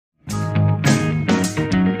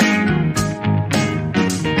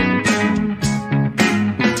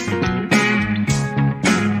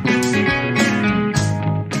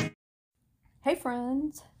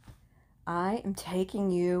I am taking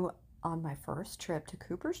you on my first trip to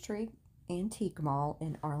Cooper Street Antique Mall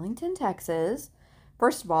in Arlington, Texas.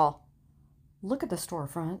 First of all, look at the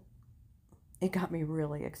storefront. It got me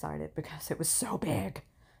really excited because it was so big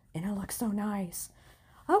and it looked so nice.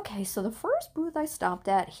 Okay, so the first booth I stopped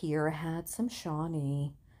at here had some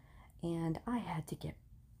Shawnee, and I had to get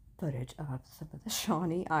footage of some of the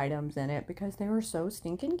Shawnee items in it because they were so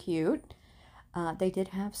stinking cute. They did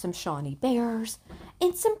have some Shawnee bears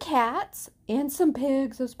and some cats and some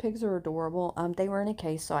pigs. Those pigs are adorable. They were in a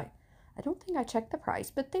case, so I don't think I checked the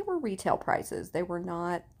price, but they were retail prices. They were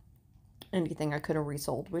not anything I could have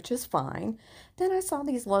resold, which is fine. Then I saw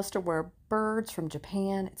these lusterware birds from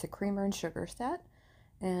Japan. It's a creamer and sugar set,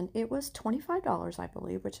 and it was $25, I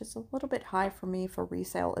believe, which is a little bit high for me for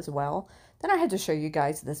resale as well. Then I had to show you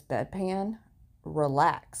guys this bedpan,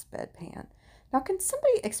 relax bedpan. Now, can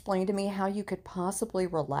somebody explain to me how you could possibly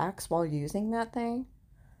relax while using that thing?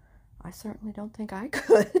 I certainly don't think I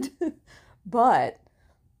could, but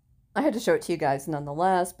I had to show it to you guys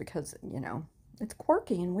nonetheless because, it's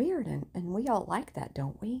quirky and weird, and we all like that,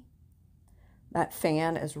 don't we? That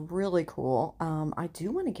fan is really cool. I do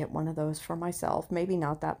want to get one of those for myself. Maybe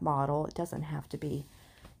not that model. It doesn't have to be,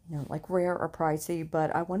 like rare or pricey,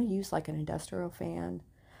 but I want to use like an industrial fan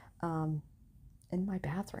in my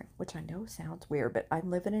bathroom, which I know sounds weird, but I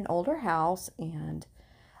live in an older house and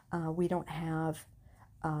we don't have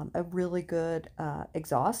a really good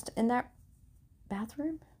exhaust in that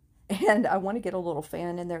bathroom. And I want to get a little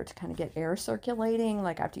fan in there to kind of get air circulating,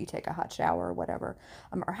 like after you take a hot shower or whatever.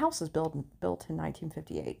 Our house is built in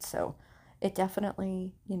 1958, so it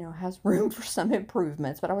definitely, has room for some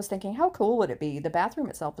improvements. But I was thinking, how cool would it be? The bathroom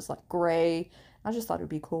itself is like gray. I just thought it would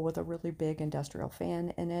be cool with a really big industrial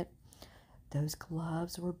fan in it. Those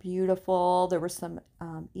gloves were beautiful. There were some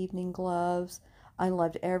evening gloves. I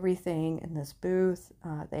loved everything in this booth.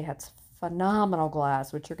 They had phenomenal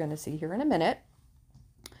glass, which you're going to see here in a minute.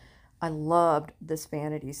 I loved this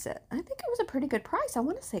vanity set. I think it was a pretty good price. I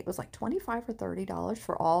want to say it was like $25 or $30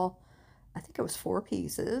 for all. I think it was 4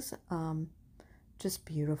 pieces. Just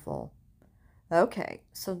beautiful. Okay,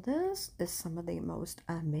 so this is some of the most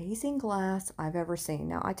amazing glass I've ever seen.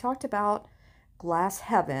 Now, I talked about Glass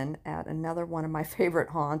Heaven at another one of my favorite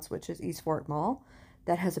haunts, which is East Fork Mall.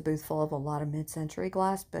 That has a booth full of a lot of mid-century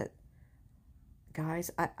glass, but guys,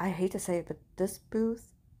 I hate to say it, but this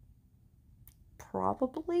booth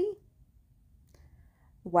probably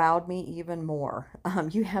wowed me even more.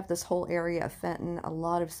 You have this whole area of Fenton, a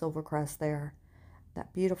lot of Silvercrest there.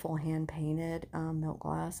 That beautiful hand-painted milk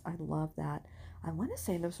glass. I love that. I want to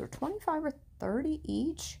say those were 25 or 30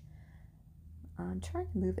 each. I'm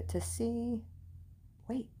trying to move it to see.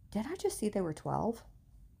 Wait, did I just see they were 12?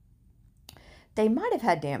 They might have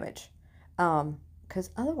had damage.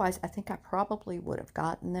 Because otherwise, I think I probably would have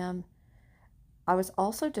gotten them. I was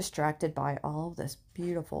also distracted by all of this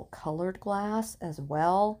beautiful colored glass as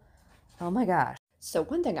well. Oh my gosh. So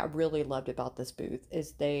one thing I really loved about this booth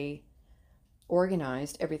is they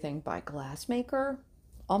organized everything by glass maker.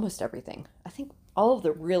 Almost everything. I think all of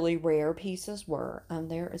the really rare pieces were.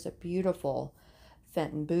 There is a beautiful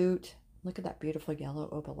Fenton boot. Look at that beautiful yellow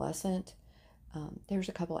opalescent. There's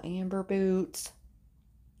a couple amber boots.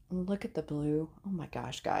 Look at the blue. Oh my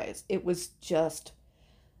gosh, guys. It was just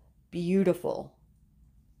beautiful.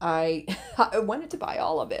 I wanted to buy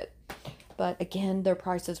all of it. But again, their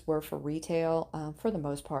prices were for retail for the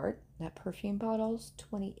most part. That perfume bottle's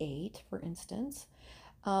 $28, for instance.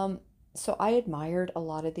 So I admired a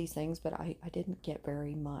lot of these things, but I didn't get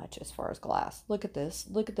very much as far as glass. Look at this.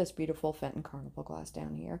 Look at this beautiful Fenton Carnival glass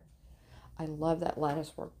down here. I love that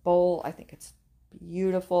latticework bowl. I think it's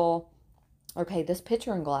beautiful. Okay, this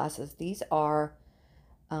picture in glasses. These are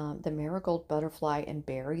the marigold butterfly and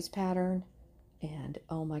berries pattern. And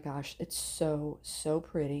oh my gosh, it's so, so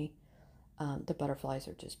pretty. The butterflies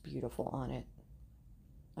are just beautiful on it.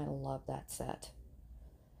 I love that set.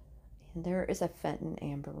 And there is a Fenton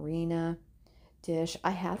Amberina dish.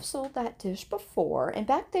 I have sold that dish before. And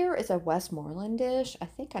back there is a Westmoreland dish. I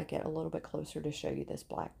think I get a little bit closer to show you this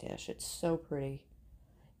black dish. It's so pretty.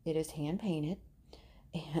 It is hand painted.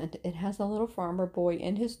 And it has a little farmer boy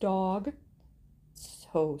and his dog.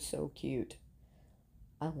 So, so cute.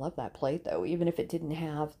 I love that plate though. Even if it didn't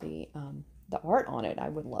have the art on it, I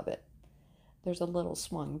would love it. There's a little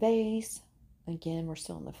swung vase. Again, we're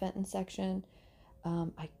still in the Fenton section.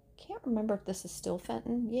 I can't remember if this is still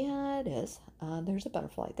Fenton. Yeah, it is. There's a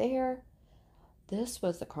butterfly there. This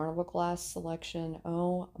was the Carnival glass selection.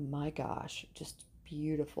 Oh my gosh, just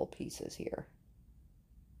beautiful pieces here.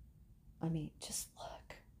 I mean, just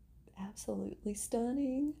look. Absolutely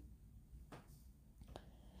stunning.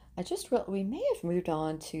 We may have moved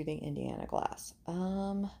on to the Indiana glass.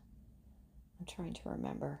 I'm trying to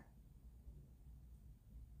remember.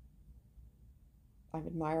 I'm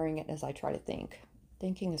admiring it as I try to think.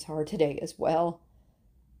 Thinking is hard today as well.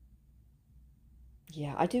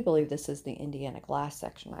 Yeah, I do believe this is the Indiana glass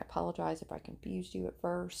section. I apologize if I confused you at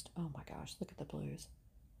first. Oh my gosh, look at the blues.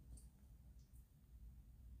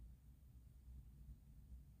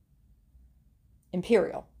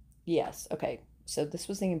 Imperial. Yes, okay. So this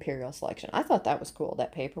was the Imperial selection. I thought that was cool,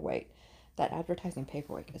 that paperweight. That advertising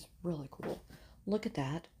paperweight is really cool. Look at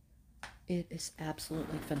that. It is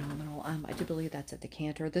absolutely phenomenal. I do believe that's a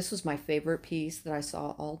decanter. This was my favorite piece that I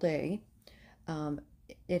saw all day. Um,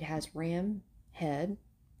 it has ram head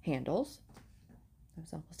handles. That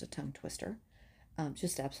was almost a tongue twister.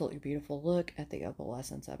 Just absolutely beautiful. Look at the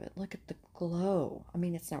opalescence of it. Look at the glow. I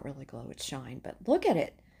mean, it's not really glow, it's shine, but look at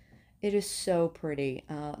it. It is so pretty.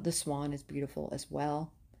 The swan is beautiful as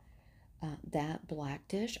well. That black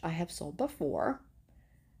dish I have sold before.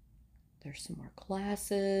 There's some more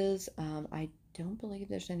glasses. I don't believe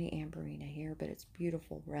there's any amberina here, but it's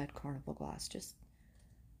beautiful red carnival glass. Just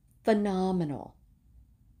phenomenal.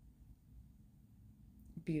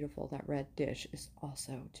 Beautiful. That red dish is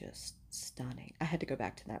also just stunning. I had to go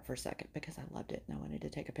back to that for a second because I loved it and I wanted to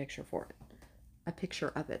take a picture for it. A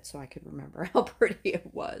picture of it so I could remember how pretty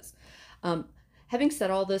it was. Having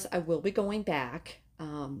said all this, I will be going back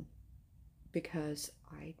because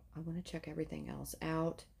I want to check everything else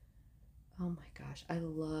out. Oh my gosh, I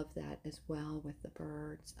love that as well with the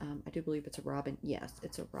birds. I do believe it's a robin. Yes,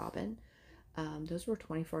 it's a robin. Those were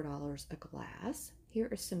 $24 a glass. Here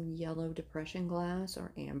is some yellow depression glass,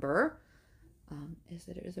 or amber, as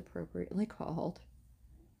it is appropriately called.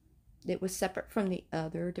 It was separate from the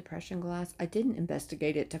other depression glass. I didn't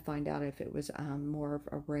investigate it to find out if it was more of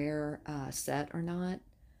a rare set or not.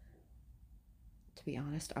 To be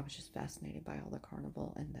honest, I was just fascinated by all the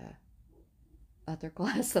carnival and the other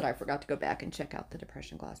glass that I forgot to go back and check out the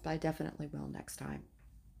depression glass, but I definitely will next time.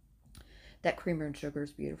 That creamer and sugar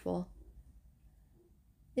is beautiful.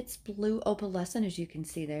 It's blue opalescent, as you can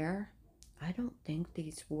see there. I don't think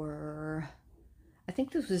these were... I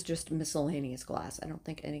think this was just miscellaneous glass. I don't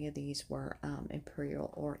think any of these were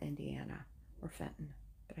Imperial or Indiana or Fenton,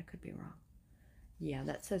 but I could be wrong. Yeah,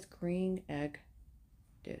 that says green egg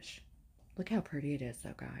dish. Look how pretty it is,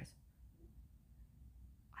 though, guys.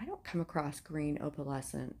 I don't come across green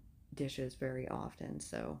opalescent dishes very often,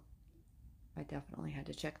 so I definitely had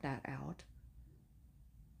to check that out.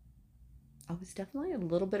 I was definitely a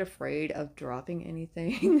little bit afraid of dropping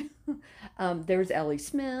anything. There's Ellie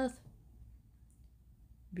Smith.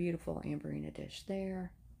 Beautiful amberina dish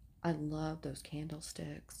there. I love those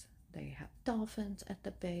candlesticks. They have dolphins at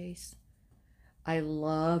the base. I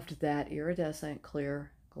loved that iridescent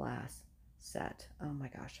clear glass set. Oh my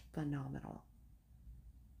gosh, phenomenal.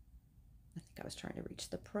 I think I was trying to reach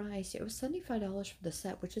the price. It was $75 for the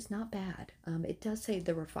set, which is not bad. It does say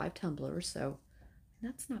there were 5 tumblers, so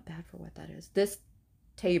that's not bad for what that is. This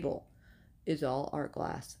table is all art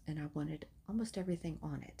glass, and I wanted almost everything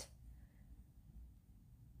on it.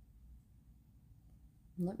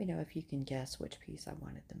 Let me know if you can guess which piece I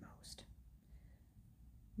wanted the most.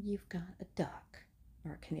 You've got a duck,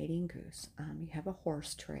 or a Canadian goose. You have a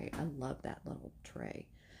horse tray. I love that little tray.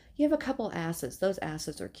 You have a couple asses. Those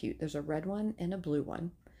asses are cute. There's a red one and a blue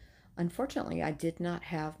one. Unfortunately, I did not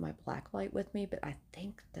have my black light with me, but I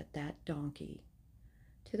think that donkey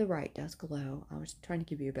to the right does glow. I was trying to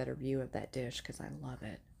give you a better view of that dish because I love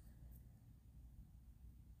it.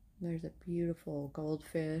 There's a beautiful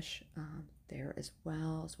goldfish there as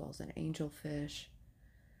well as an angelfish.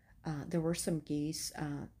 There were some geese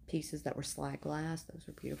pieces that were slag glass. Those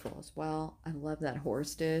were beautiful as well. I love that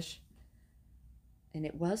horse dish. And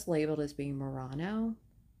it was labeled as being Murano,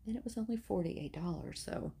 and it was only $48.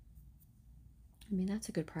 So, I mean, that's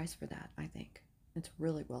a good price for that, I think. It's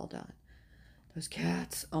really well done. Those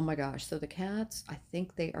cats, oh my gosh. So the cats, I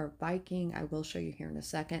think they are Viking. I will show you here in a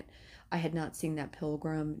second. I had not seen that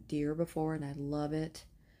pilgrim deer before, and I love it.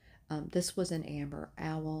 This was an amber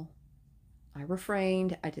owl. I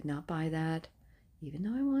refrained. I did not buy that, even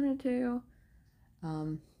though I wanted to.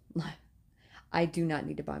 I do not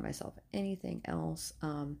need to buy myself anything else.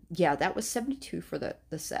 Yeah, that was $72 for the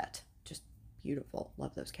set. Just beautiful.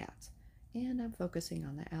 Love those cats. And I'm focusing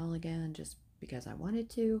on the owl again just because I wanted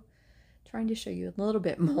to. Trying to show you a little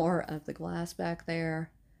bit more of the glass back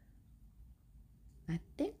there. I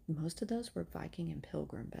think most of those were Viking and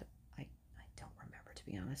Pilgrim, but I don't remember, to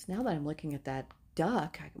be honest. Now that I'm looking at that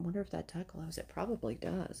duck, I wonder if that duck glows. It probably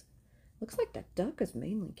does. Looks like that duck is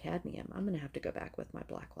mainly cadmium. I'm going to have to go back with my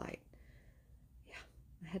black light. Yeah,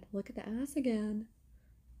 I had to look at the ass again.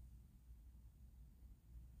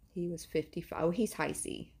 He was 55. Oh, he's High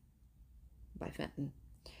C by Fenton.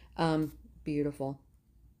 Beautiful.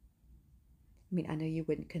 I mean, I know you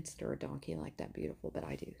wouldn't consider a donkey like that beautiful, but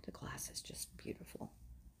I do. The glass is just beautiful.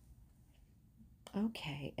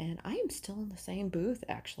 Okay, and I am still in the same booth,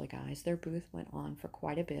 actually, guys. Their booth went on for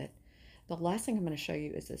quite a bit. The last thing I'm going to show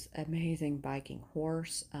you is this amazing Viking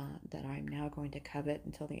horse that I'm now going to covet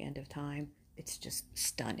until the end of time. It's just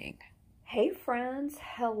stunning. Hey, friends.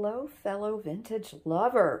 Hello, fellow vintage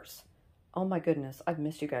lovers. Oh, my goodness. I've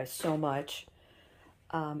missed you guys so much.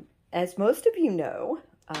 As most of you know,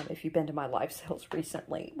 if you've been to my live sales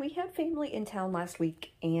recently, we had family in town last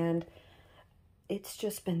week, and it's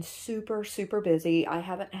just been super, super busy. I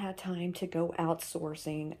haven't had time to go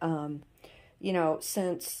outsourcing, you know,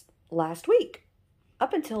 since last week,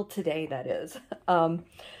 up until today, that is.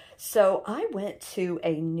 So I went to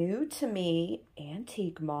a new to me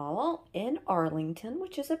antique mall in Arlington,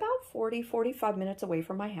 which is about 45 minutes away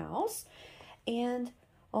from my house. And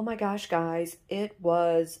oh my gosh, guys, it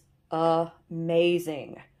was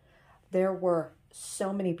amazing. There were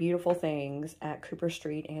so many beautiful things at Cooper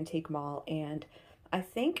Street Antique Mall, and I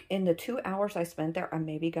think in the 2 hours I spent there, I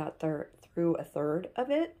maybe got through a third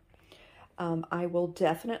of it. I will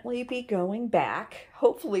definitely be going back,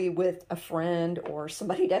 hopefully with a friend or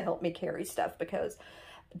somebody to help me carry stuff, because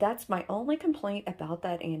that's my only complaint about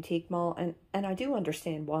that antique mall, and I do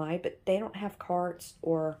understand why, but they don't have carts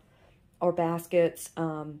or baskets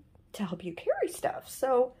to help you carry stuff.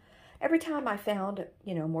 So every time I found,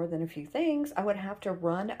 you know, more than a few things, I would have to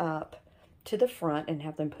run up to the front and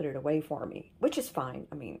have them put it away for me, which is fine.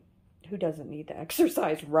 I mean, who doesn't need to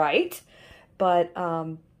exercise, right? But,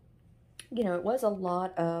 you know, it was a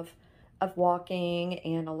lot of walking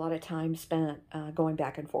and a lot of time spent going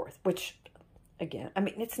back and forth, which, again, I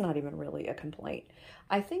mean, it's not even really a complaint.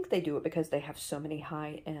 I think they do it because they have so many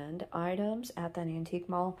high-end items at that antique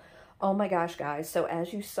mall. Oh my gosh, guys. So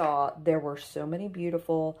as you saw, there were so many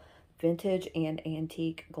beautiful vintage and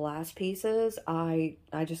antique glass pieces. I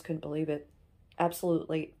just couldn't believe it.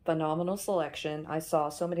 Absolutely phenomenal selection. I saw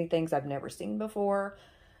so many things I've never seen before.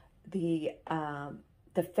 The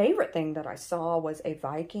favorite thing that I saw was a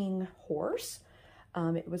Viking horse.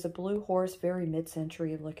 It was a blue horse, very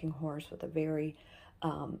mid-century looking horse with a very,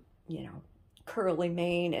 you know, curly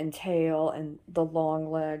mane and tail and the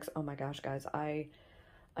long legs. Oh my gosh, guys, I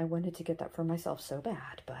wanted to get that for myself so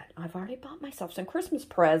bad, but I've already bought myself some Christmas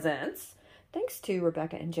presents. Thanks to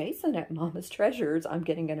Rebecca and Jason at Mama's Treasures, I'm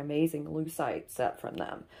getting an amazing lucite set from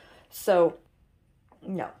them. So,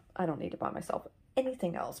 no, I don't need to buy myself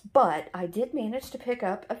anything else, but I did manage to pick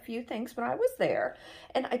up a few things when I was there.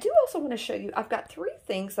 And I do also want to show you, I've got 3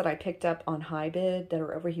 things that I picked up on HiBid that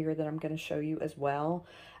are over here that I'm going to show you as well.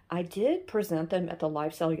 I did present them at the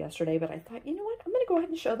live sale yesterday, but I thought, you know what, I'm going to go ahead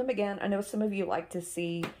and show them again. I know some of you like to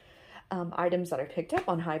see items that I picked up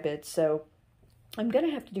on HiBid, so I'm going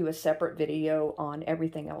to have to do a separate video on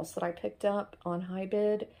everything else that I picked up on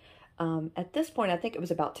HiBid. At this point, I think it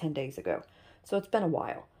was about 10 days ago, so it's been a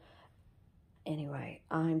while. Anyway,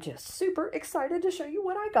 I'm just super excited to show you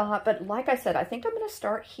what I got, but like I said, I think I'm going to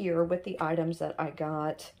start here with the items that I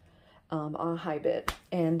got on HiBid,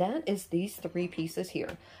 and that is these 3 pieces here.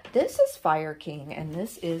 This is Fire King, and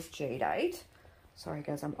this is jadeite. Sorry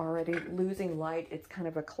guys, I'm already losing light. It's kind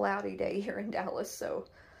of a cloudy day here in Dallas, so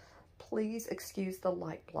please excuse the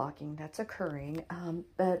light blocking that's occurring.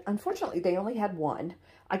 But unfortunately, they only had 1.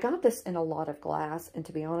 I got this in a lot of glass, and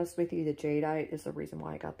to be honest with you, the jadeite is the reason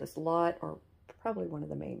why I got this lot, or probably one of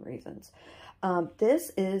the main reasons.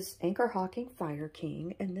 This is Anchor Hawking Fire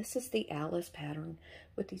King, and this is the Alice pattern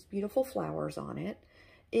with these beautiful flowers on it.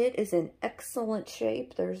 It is in excellent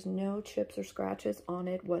shape. There's no chips or scratches on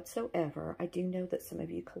it whatsoever. I do know that some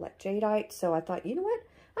of you collect jadeite, so I thought, you know what?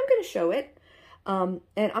 I'm going to show it. And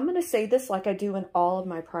I'm going to say this like I do in all of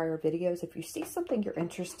my prior videos. If you see something you're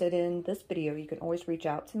interested in this video, you can always reach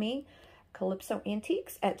out to me,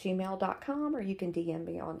 calypsoantiques@gmail.com, or you can DM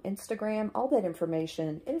me on Instagram. All that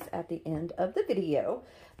information is at the end of the video.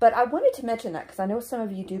 But I wanted to mention that because I know some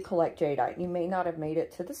of you do collect jadeite. You may not have made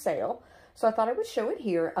it to the sale, so I thought I would show it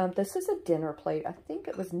here. This is a dinner plate. I think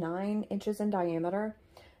it was 9 inches in diameter.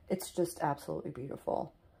 It's just absolutely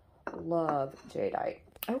beautiful. Love jadeite.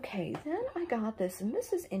 Okay, then I got this, and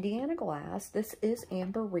this is Indiana glass. This is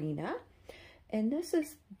Amberina, and this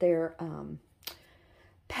is their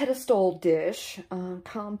pedestal dish,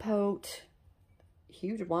 compote,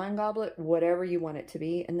 huge wine goblet, whatever you want it to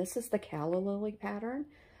be. And this is the calla lily pattern.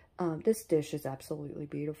 This dish is absolutely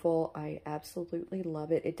beautiful. I absolutely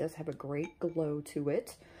love it. It does have a great glow to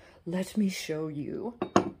it. Let me show you.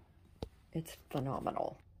 It's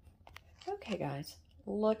phenomenal. Okay, guys,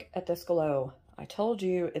 look at this glow. I told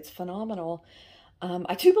you, it's phenomenal.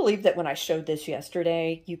 I do believe that when I showed this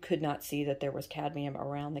yesterday, you could not see that there was cadmium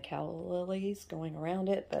around the calla lilies going around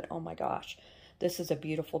it, but oh my gosh, this is a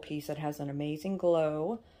beautiful piece. It has an amazing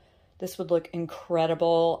glow. This would look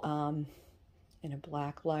incredible in a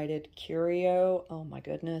black lighted curio. Oh my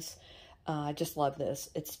goodness. I just love this.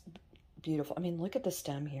 It's beautiful. I mean, look at the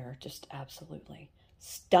stem here. Just absolutely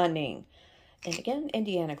stunning. And again,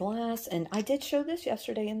 Indiana glass. And I did show this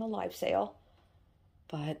yesterday in the live sale,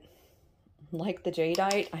 but like the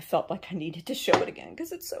jadeite, I felt like I needed to show it again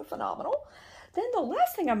because it's so phenomenal. Then the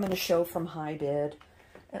last thing I'm going to show from High Bid,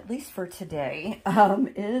 at least for today,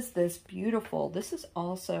 is this beautiful, this is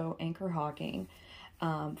also Anchor Hawking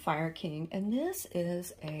Fire King, and this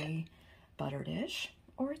is a butter dish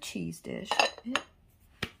or a cheese dish.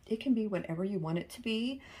 It can be whatever you want it to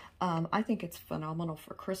be. I think it's phenomenal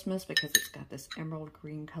for Christmas because it's got this emerald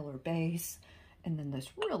green color base and then this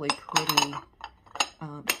really pretty,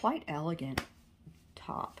 quite elegant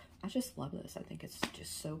top. I just love this. I think it's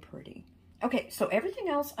just so pretty. Okay, so everything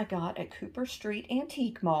else I got at Cooper Street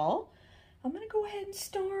Antique Mall. I'm going to go ahead and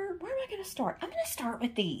start. Where am I going to start? I'm going to start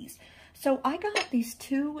with these. So I got these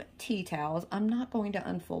 2 tea towels. I'm not going to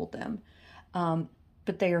unfold them,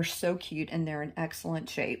 but they are so cute and they're in excellent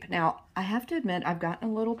shape. Now, I have to admit, I've gotten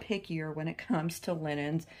a little pickier when it comes to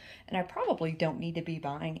linens, and I probably don't need to be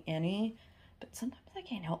buying any, but sometimes I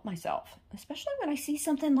can't help myself, especially when I see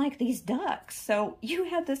something like these ducks. So you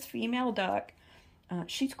have this female duck.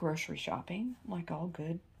 She's grocery shopping, like all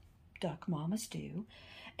good duck mamas do.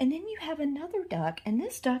 And then you have another duck, and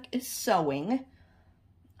this duck is sewing.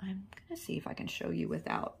 I'm going to see if I can show you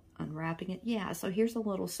without unwrapping it. Yeah, so here's a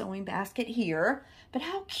little sewing basket here. But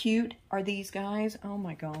how cute are these guys? Oh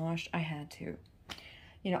my gosh, I had to.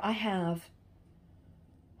 You know, I have,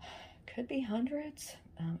 could be hundreds,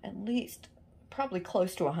 at least, probably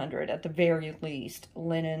close to 100 at the very least,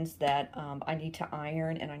 linens that I need to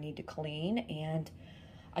iron and I need to clean. And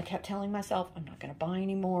I kept telling myself I'm not going to buy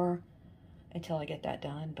any more until I get that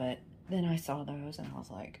done. But then I saw those and I was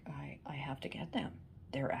like, I have to get them.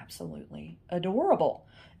 They're absolutely adorable.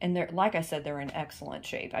 And they're, like I said, they're in excellent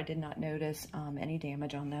shape. I did not notice any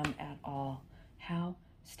damage on them at all. How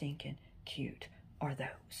stinking cute are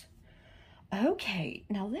those? Okay,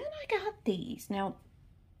 now then I got these. Now,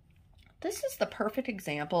 this is the perfect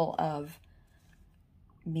example of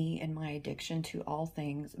me and my addiction to all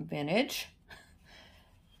things vintage,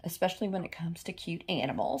 especially when it comes to cute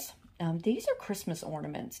animals. These are Christmas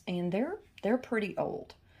ornaments, and they're pretty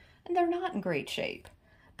old, and they're not in great shape.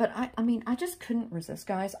 But I mean, I just couldn't resist,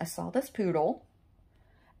 guys. I saw this poodle,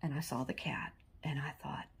 and I saw the cat, and I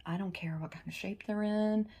thought, I don't care what kind of shape they're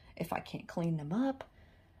in. If I can't clean them up,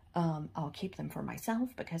 I'll keep them for myself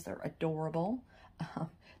because they're adorable.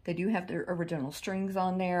 They do have their original strings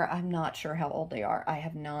on there. I'm not sure how old they are. I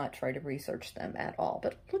have not tried to research them at all,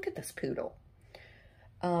 but look at this poodle.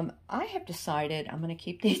 I have decided I'm going to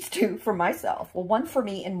keep these 2 for myself. Well, one for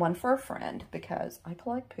me and one for a friend because I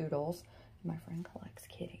collect poodles and my friend collects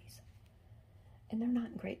kitties. And they're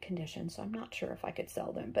not in great condition, so I'm not sure if I could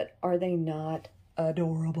sell them, but are they not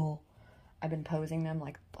adorable? I've been posing them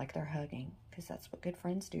like they're hugging because that's what good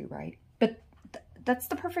friends do, right? But that's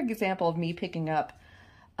the perfect example of me picking up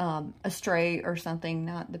a stray or something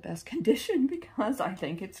not in the best condition because I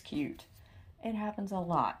think it's cute. It happens a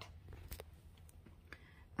lot.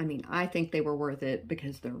 I mean, I think they were worth it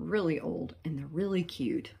because they're really old and they're really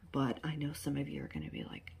cute, but I know some of you are going to be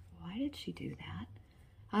like, why did she do that?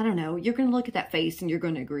 I don't know. You're going to look at that face and you're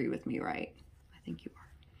going to agree with me, right? I think you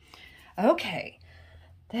are. Okay.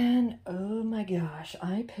 Then, oh my gosh,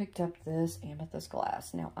 I picked up this amethyst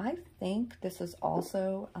glass. Now, I think this is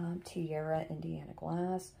also Tierra Indiana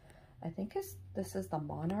glass. I think this is the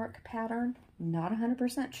Monarch pattern. Not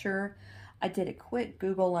 100% sure. I did a quick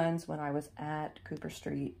Google lens when I was at Cooper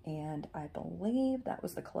Street, and I believe that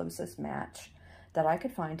was the closest match that I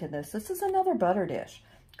could find to this. This is another butter dish.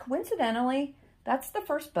 Coincidentally, that's the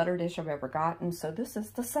first butter dish I've ever gotten, so this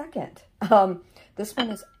is the second. This one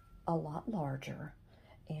is a lot larger,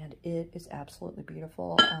 and it is absolutely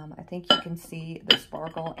beautiful. I think you can see the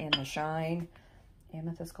sparkle and the shine.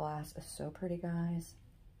 Amethyst glass is so pretty, guys.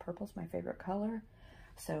 Purple's my favorite color.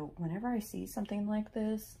 So whenever I see something like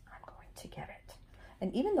this, I'm going to get it.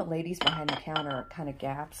 And even the ladies behind the counter kind of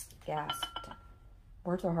gasped.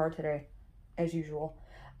 Words are hard today, as usual.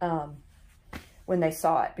 When they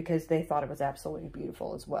saw it, because they thought it was absolutely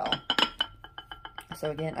beautiful as well.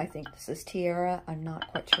 So again, I think this is Tierra. I'm not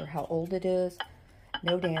quite sure how old it is.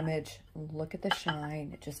 No damage. Look at the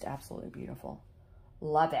shine. Just absolutely beautiful.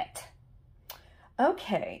 Love it.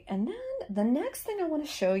 Okay, and then the next thing I want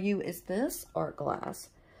to show you is this art glass.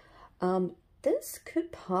 This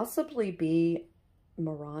could possibly be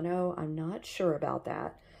Murano. I'm not sure about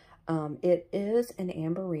that. It is an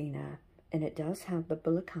Amberina, and it does have the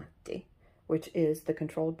Bullicante, which is the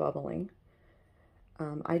controlled bubbling.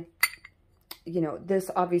 You know,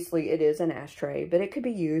 this obviously it is an ashtray, but it could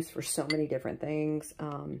be used for so many different things.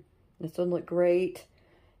 This would look great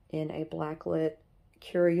in a blacklit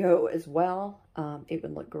curio as well. It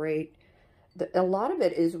would look great. A lot of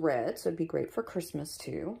it is red, so it'd be great for Christmas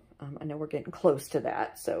too. I know we're getting close to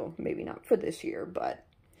that, so maybe not for this year, but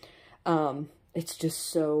it's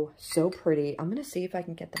just so pretty. I'm going to see if I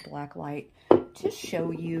can get the black light to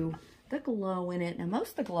show you the glow in it. Now,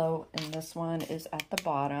 most of the glow in this one is at the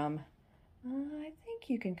bottom. I think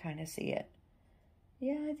you can kind of see it.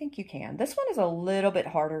 Yeah, I think you can. This one is a little bit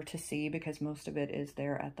harder to see because most of it is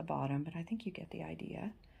there at the bottom, but I think you get the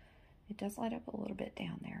idea. It does light up a little bit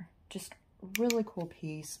down there. Just really cool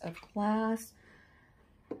piece of glass.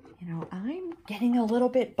 You know, I'm getting a little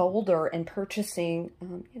bit bolder and purchasing,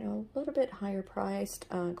 you know, a little bit higher priced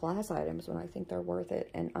glass items when I think they're worth it.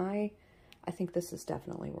 And I think this is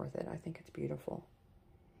definitely worth it. I think it's beautiful.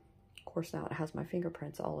 Of course, now it has my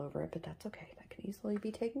fingerprints all over it, but that's okay. That can easily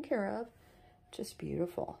be taken care of. Just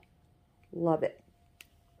beautiful. Love it.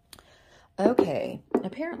 Okay,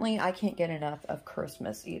 apparently I can't get enough of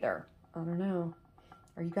Christmas either. I don't know.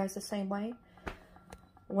 Are you guys the same way?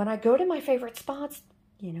 When I go to my favorite spots,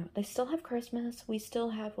 you know, they still have Christmas. We still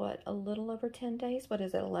have, what, a little over 10 days? What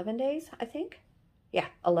is it, 11 days, I think? Yeah,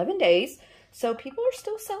 11 days. So people are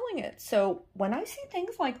still selling it. So when I see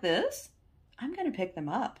things like this, I'm going to pick them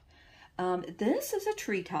up. This is a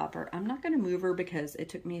tree topper. I'm not going to move her because it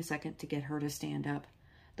took me a second to get her to stand up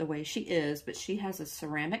the way she is, but she has a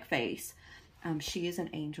ceramic face. She is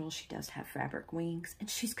an angel. She does have fabric wings, and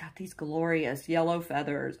she's got these glorious yellow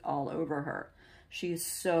feathers all over her. She is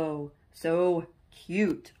so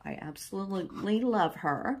cute. I absolutely love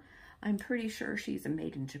her. I'm pretty sure she's a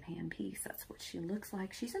made in Japan piece. That's what she looks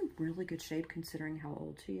like. She's in really good shape considering how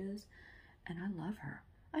old she is, and I love her.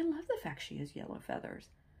 I love the fact she has yellow feathers.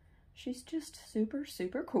 She's just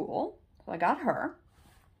super cool. So I got her.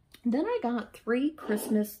 Then I got 3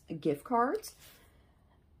 Christmas gift cards.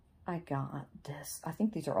 I got this. I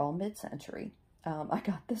think these are all mid-century. I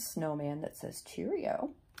got this snowman that says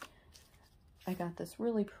Cheerio. I got this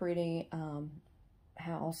really pretty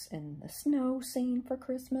house in the snow scene for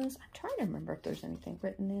Christmas. I'm trying to remember if there's anything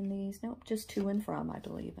written in these. Nope, just to and from, I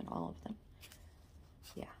believe, in all of them.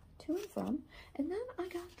 Yeah, to and from. And then I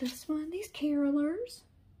got this one, these carolers.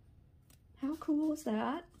 How cool is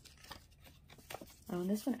that? Oh, and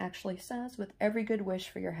this one actually says, with every good wish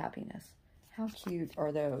for your happiness. How cute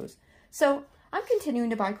are those? So I'm continuing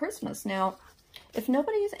to buy Christmas. Now, if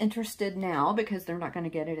nobody is interested now because they're not going to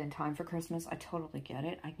get it in time for Christmas, I totally get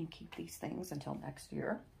it. I can keep these things until next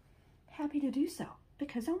year. Happy to do so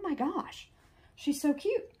because, oh my gosh, she's so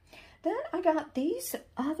cute. Then I got these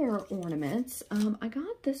other ornaments. I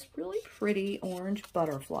got this really pretty orange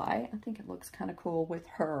butterfly. I think it looks kind of cool with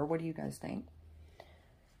her. What do you guys think?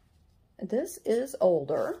 This is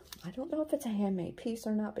older. I don't know if it's a handmade piece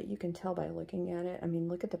or not, but you can tell by looking at it. I mean,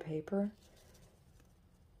 look at the paper.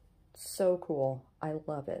 So cool. I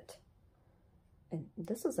love it. And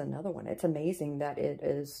this is another one. It's amazing that it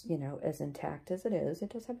is, you know, as intact as it is.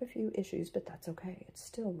 It does have a few issues, but that's okay. It's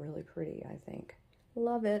still really pretty, I think.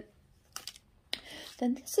 Love it.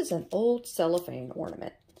 Then this is an old cellophane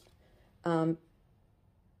ornament.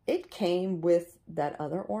 It came with that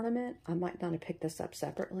other ornament. I might not have picked this up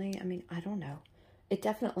separately. I mean, I don't know. It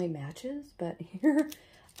definitely matches, but here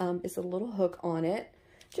is a little hook on it.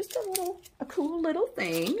 Just a cool little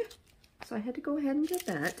thing. So I had to go ahead and get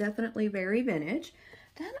that. Definitely very vintage.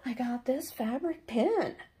 Then I got this fabric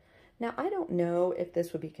pin. Now, I don't know if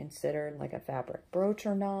this would be considered like a fabric brooch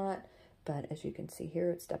or not, but as you can see here,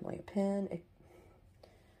 it's definitely a pin.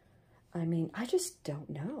 I mean, I just don't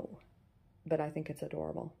know, but I think it's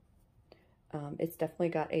adorable. It's definitely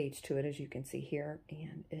got age to it, as you can see here,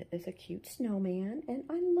 and it is a cute snowman, and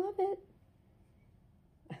I love it.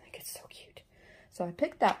 I think it's so cute. So I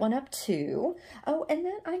picked that one up too. Oh, and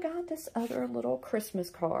then I got this other little Christmas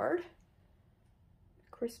card.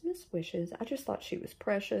 Christmas wishes. I just thought she was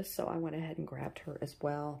precious, so I went ahead and grabbed her as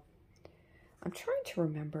well. I'm trying to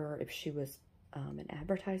remember if she was an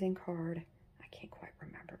advertising card. I can't quite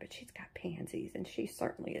remember, but she's got pansies, and she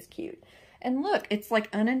certainly is cute. And look, it's like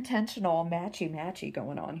unintentional matchy-matchy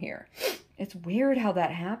going on here. It's weird how that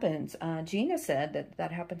happens. Gina said that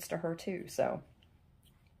that happens to her too, so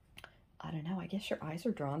I don't know. I guess your eyes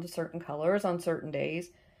are drawn to certain colors on certain days.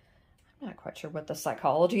 I'm not quite sure what the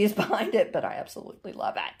psychology is behind it, but I absolutely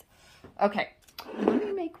love it. Okay, let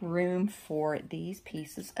me make room for these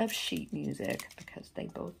pieces of sheet music because they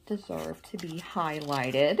both deserve to be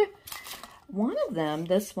highlighted. One of them,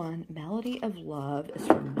 this one, Melody of Love, is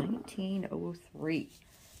from 1903.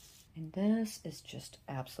 And this is just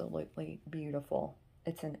absolutely beautiful.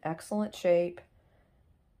 It's in excellent shape.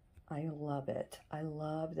 I love it. I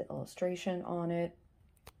love the illustration on it.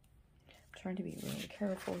 I'm trying to be really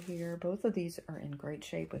careful here. Both of these are in great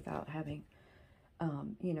shape without having,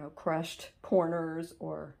 you know, crushed corners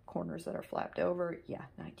or corners that are flapped over. Yeah,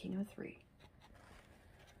 1903.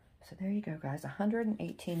 So there you go, guys.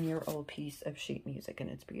 118-year-old piece of sheet music, and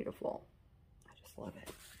it's beautiful. I just love it.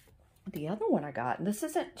 The other one I got, and this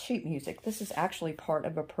isn't sheet music. This is actually part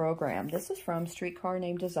of a program. This is from Streetcar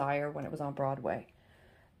Named Desire when it was on Broadway.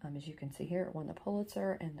 As you can see here, it won the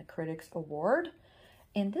Pulitzer and the Critics Award.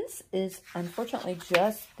 And this is, unfortunately,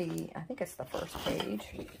 just I think it's the first page.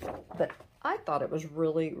 But I thought it was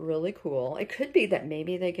really, really cool. It could be that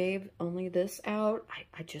maybe they gave only this out.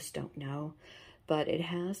 I just don't know. But it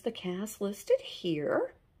has the cast listed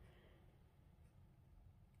here.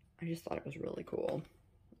 I just thought it was really cool.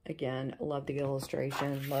 Again, love the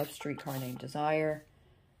illustration. Love Streetcar Named Desire.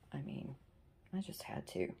 I mean, I just had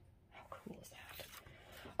to. How cool is that?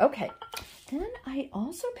 Okay, then I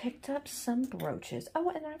also picked up some brooches. Oh,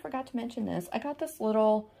 and I forgot to mention this. I got this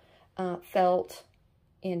little felt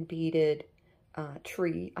and beaded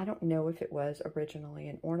tree. I don't know if it was originally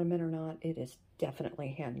an ornament or not. It is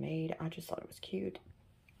definitely handmade. I just thought it was cute.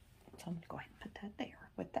 So I'm going to go ahead and put that there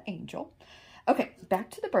with the angel. Okay, back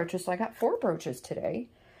to the brooches. So I got 4 brooches today.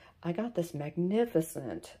 I got this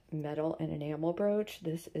magnificent metal and enamel brooch.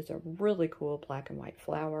 This is a really cool black and white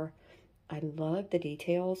flower. I love the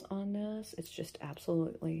details on this. It's just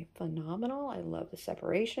absolutely phenomenal. I love the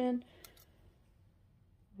separation.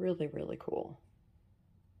 Really, really cool.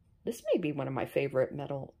 This may be one of my favorite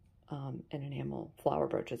metal and enamel flower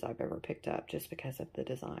brooches I've ever picked up just because of the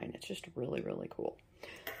design. It's just really, really cool.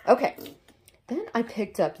 Okay, then I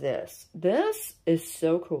picked up this. This is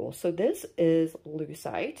so cool. So this is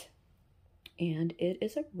lucite, and it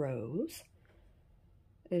is a rose.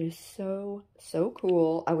 It is so, so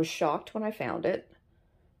cool. I was shocked when I found it.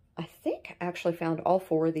 I think I actually found all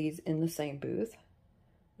 4 of these in the same booth,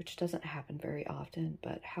 which doesn't happen very often,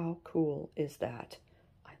 but how cool is that?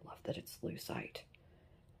 I love that it's lucite.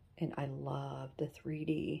 And I love the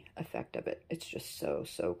 3D effect of it. It's just so,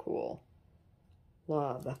 so cool.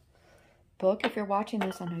 Love. Book, if you're watching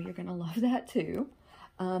this, I know you're going to love that too.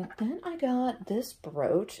 Then I got this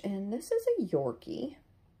brooch, and this is a Yorkie.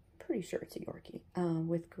 Pretty sure it's a Yorkie,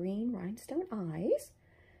 with green rhinestone eyes.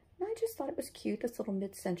 And I just thought it was cute, this little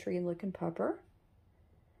mid-century looking pupper.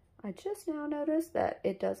 I just now noticed that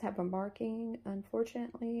it does have a marking.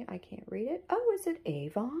 Unfortunately, I can't read it. Oh, is it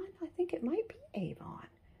Avon? I think it might be Avon.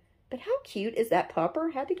 But how cute is that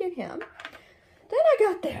pupper? Had to get him. Then I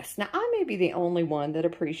got this. Now, I may be the only one that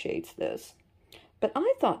appreciates this, but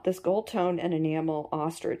I thought this gold tone and enamel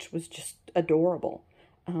ostrich was just adorable.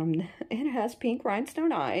 It has pink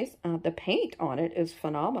rhinestone eyes. The paint on it is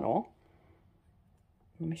phenomenal.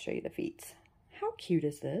 Let me show you the feet. How cute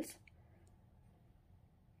is this?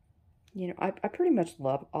 You know, I pretty much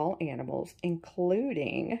love all animals,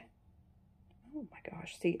 including... Oh my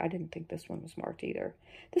gosh, see, I didn't think this one was marked either.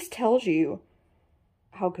 This tells you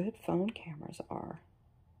how good phone cameras are.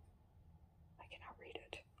 I cannot read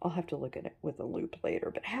it. I'll have to look at it with a loupe later,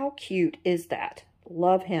 but how cute is that?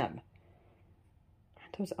 Love him.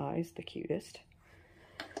 Those eyes, the cutest.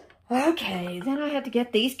 Okay, then I had to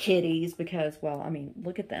get these kitties because, well, I mean,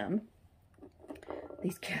 look at them.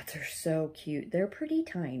 These cats are so cute. They're pretty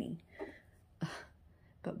tiny.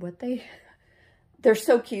 But they're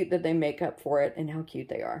so cute that they make up for it and how cute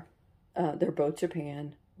they are. They're both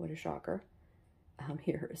Japan. What a shocker.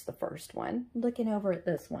 Here is the first one. Looking over at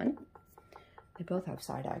this one. They both have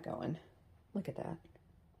side-eye going. Look at that.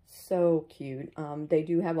 So cute. They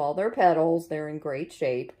do have all their petals. They're in great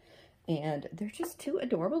shape. And they're just 2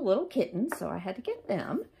 adorable little kittens, so I had to get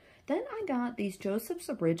them. Then I got these Joseph's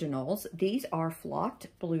Originals. These are flocked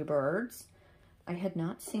bluebirds. I had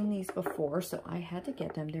not seen these before, so I had to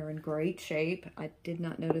get them. They're in great shape. I did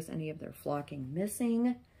not notice any of their flocking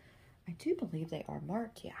missing. I do believe they are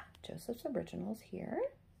marked. Yeah, Joseph's Originals here.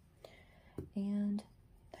 And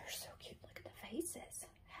they're so cute. Look at the faces.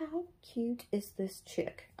 How cute is this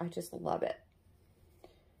chick? I just love it.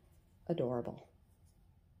 Adorable.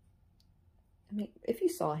 I mean, if you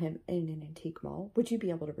saw him in an antique mall, would you be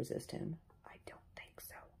able to resist him? I don't think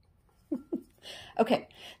so. Okay,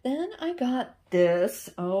 then I got this.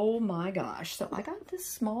 Oh my gosh. So I got this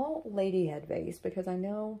small lady head vase because I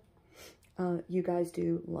know you guys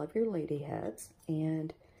do love your lady heads.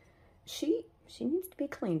 And she she needs to be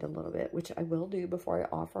cleaned a little bit, which I will do before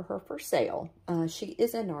I offer her for sale. She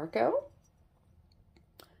is a narco.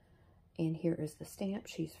 And here is the stamp.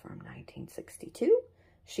 She's from 1962.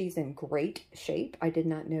 She's in great shape. I did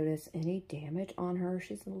not notice any damage on her.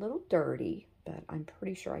 She's a little dirty, but I'm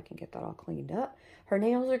pretty sure I can get that all cleaned up. Her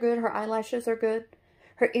nails are good. Her eyelashes are good.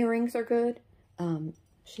 Her earrings are good.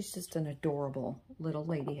 She's just an adorable little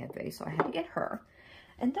lady head vase, so I had to get her.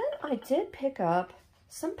 And then I did pick up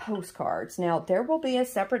some postcards. Now, there will be a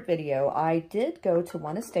separate video. I did go to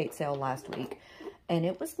one estate sale last week, and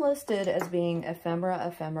it was listed as being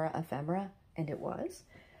ephemera, and it was.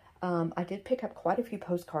 I did pick up quite a few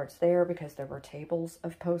postcards there because there were tables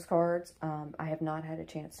of postcards. I have not had a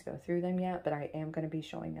chance to go through them yet, but I am going to be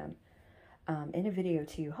showing them in a video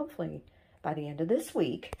to you, hopefully by the end of this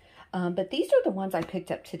week. But these are the ones I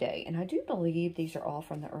picked up today, and I do believe these are all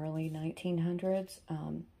from the early 1900s.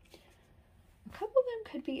 A couple of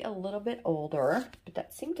them could be a little bit older, but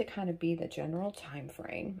that seemed to kind of be the general time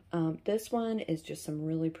frame. This one is just some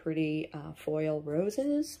really pretty foil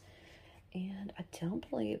roses. And I don't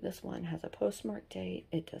believe this one has a postmark date.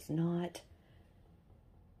 It does not.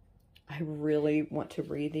 I really want to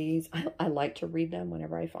read these. I like to read them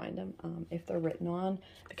whenever I find them, if they're written on,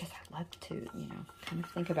 because I love to, you know, kind of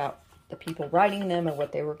think about the people writing them and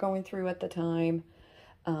what they were going through at the time.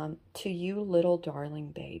 To you, little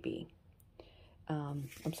darling baby.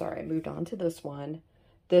 I'm sorry, I moved on to this one.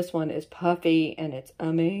 This one is puffy and it's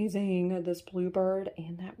amazing. This bluebird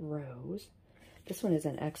and that rose. This one is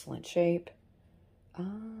in excellent shape.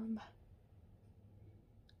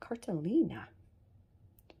 Cartolina.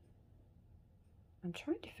 I'm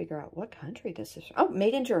trying to figure out what country this is. Oh,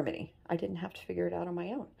 made in Germany. I didn't have to figure it out on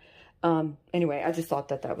my own. Anyway, I just thought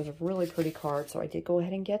that that was a really pretty card, so I did go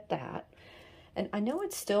ahead and get that. And I know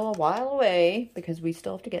it's still a while away because we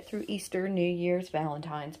still have to get through Easter, New Year's,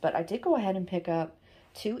 Valentine's, but I did go ahead and pick up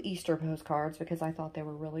 2 Easter postcards because I thought they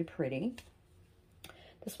were really pretty.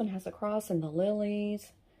 This one has the cross and the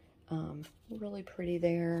lilies. Really pretty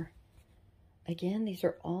there. Again, these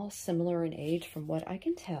are all similar in age from what I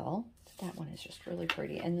can tell. That one is just really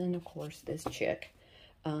pretty. And then, of course, this chick.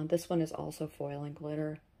 This one is also foil and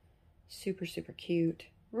glitter. Super, super cute.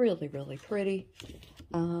 Really, really pretty.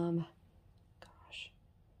 Gosh.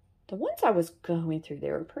 The ones I was going through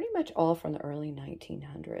there are pretty much all from the early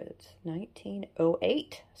 1900s.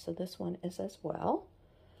 1908. So this one is as well.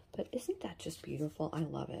 But isn't that just beautiful? I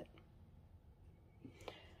love it.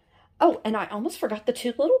 Oh, and I almost forgot the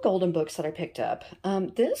 2 little golden books that I picked up.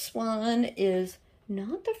 This one is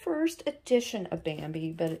not the first edition of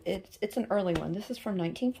Bambi, but it's an early one. This is from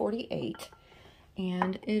 1948,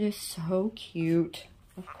 and it is so cute.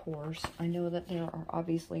 Of course, I know that there are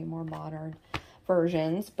obviously more modern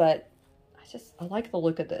versions, but I like the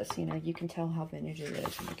look of this. You know, you can tell how vintage it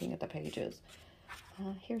is looking at the pages.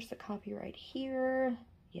 Here's the copyright here.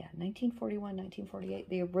 Yeah, 1941, 1948.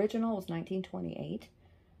 The original was 1928.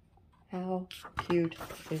 How cute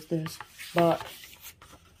is this book?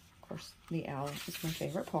 Of course, the owl is my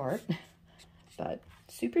favorite part. But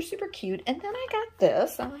super, super cute. And then I got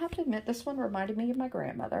this. I'll have to admit, this one reminded me of my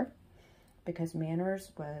grandmother, because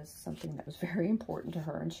manners was something that was very important to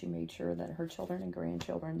her, and she made sure that her children and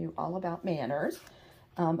grandchildren knew all about manners.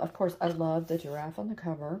 Of course, I love the giraffe on the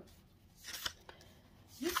cover.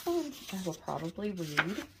 This one I will probably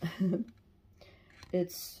read.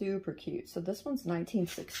 It's super cute. So this one's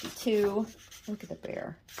 1962. Look at the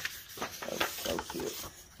bear. So cute.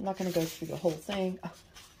 I'm not going to go through the whole thing. Oh,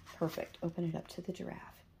 perfect. Open it up to the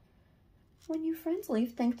giraffe. When your friends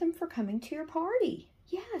leave, thank them for coming to your party.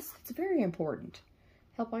 Yes, it's very important.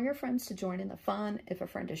 Help all your friends to join in the fun. If a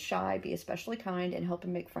friend is shy, be especially kind and help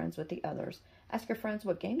him make friends with the others. Ask your friends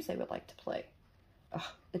what games they would like to play.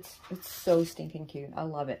 Oh, it's so stinking cute. I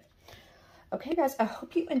love it. Okay, guys, I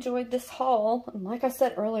hope you enjoyed this haul. And like I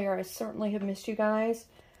said earlier, I certainly have missed you guys.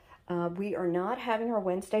 We are not having our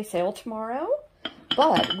Wednesday sale tomorrow,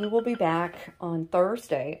 but we will be back on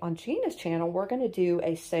Thursday on Gina's channel. We're going to do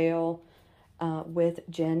a sale with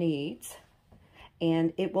Jen Eats,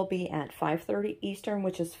 and it will be at 5:30 Eastern,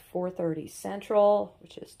 which is 4:30 Central,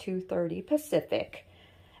 which is 2:30 Pacific.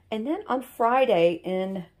 And then on Friday,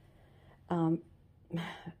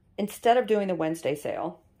 instead of doing the Wednesday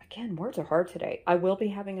sale, again, words are hard today, I will be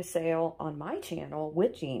having a sale on my channel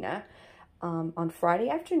with Gina on Friday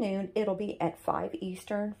afternoon. It'll be at 5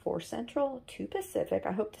 Eastern, 4 Central, 2 Pacific.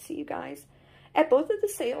 I hope to see you guys at both of the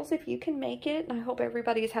sales if you can make it. And I hope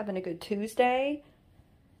everybody is having a good Tuesday.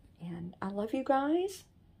 And I love you guys.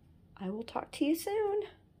 I will talk to you soon.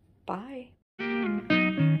 Bye.